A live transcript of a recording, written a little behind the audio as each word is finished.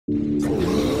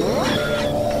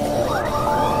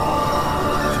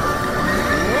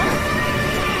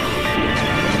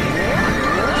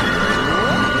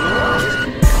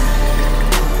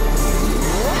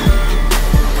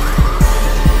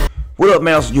What up,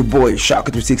 man? It's your boy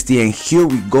Shocker360, and here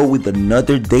we go with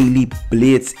another daily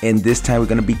blitz. And this time we're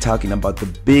gonna be talking about the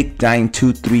Big Dime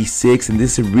 236, and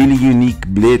this is a really unique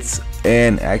blitz,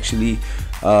 and actually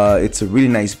it's a really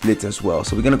nice blitz as well.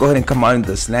 So we're gonna go ahead and come out in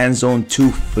the slant zone 2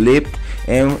 flipped,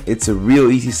 and it's a real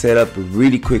easy setup, a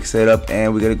really quick setup.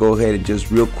 And we're gonna go ahead and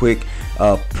just real quick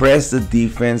press the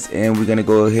defense, and we're gonna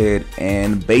go ahead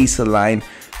and base align,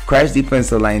 crash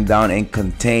defensive line down, and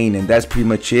contain, and that's pretty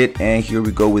much it. And here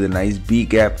we go with a nice B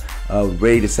gap,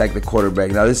 ready to sack the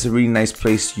quarterback. Now this is a really nice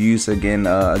place to use again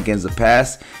against the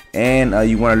pass, and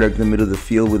you want to lurk in the middle of the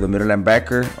field with the middle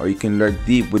linebacker, or you can lurk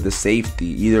deep with the safety,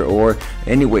 either or.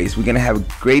 Anyways, we're gonna have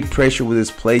great pressure with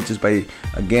this play just by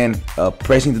again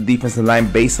pressing the defensive line,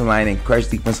 base line, and crash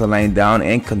defensive line down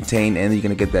and contain, and you're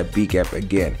gonna get that B gap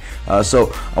again.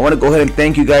 So I want to go ahead and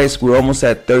thank you guys. We're almost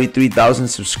at 33,000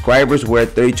 subscribers. We're at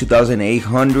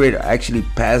 32,800, actually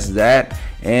past that,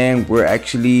 and we're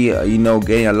actually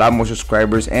getting a lot more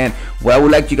subscribers. And what I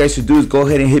would like you guys to do is go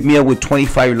ahead and hit me up with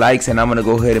 25 likes, and I'm gonna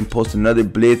go ahead and post another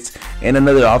blitz and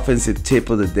another offensive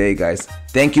tip of the day, guys.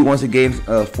 Thank you once again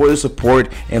for the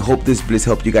support, and hope this blitz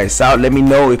helped you guys out. Let me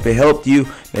know if it helped you,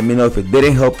 let me know if it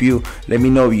didn't help you, let me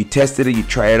know if you tested it, you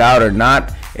try it out or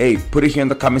not. Hey, put it here in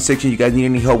the comment section. You guys need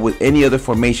any help with any other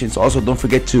formations. Also, don't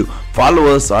forget to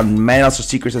follow us on Madden Allstars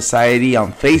Secret Society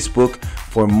on Facebook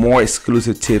for more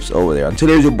exclusive tips over there. Until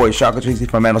there's your boy Shocker360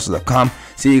 from Maddenallstars.com.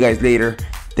 See you guys later.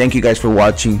 Thank you guys for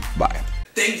watching. Bye.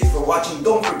 Thank you for watching.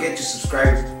 Don't forget to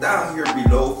subscribe down here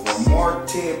below for more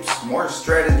tips, more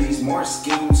strategies, more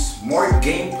schemes, more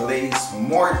gameplays,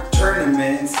 more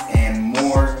tournaments, and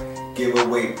more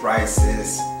giveaway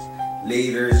prizes.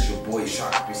 Later, it's your boy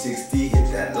Shocker360.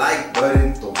 Hit that like button.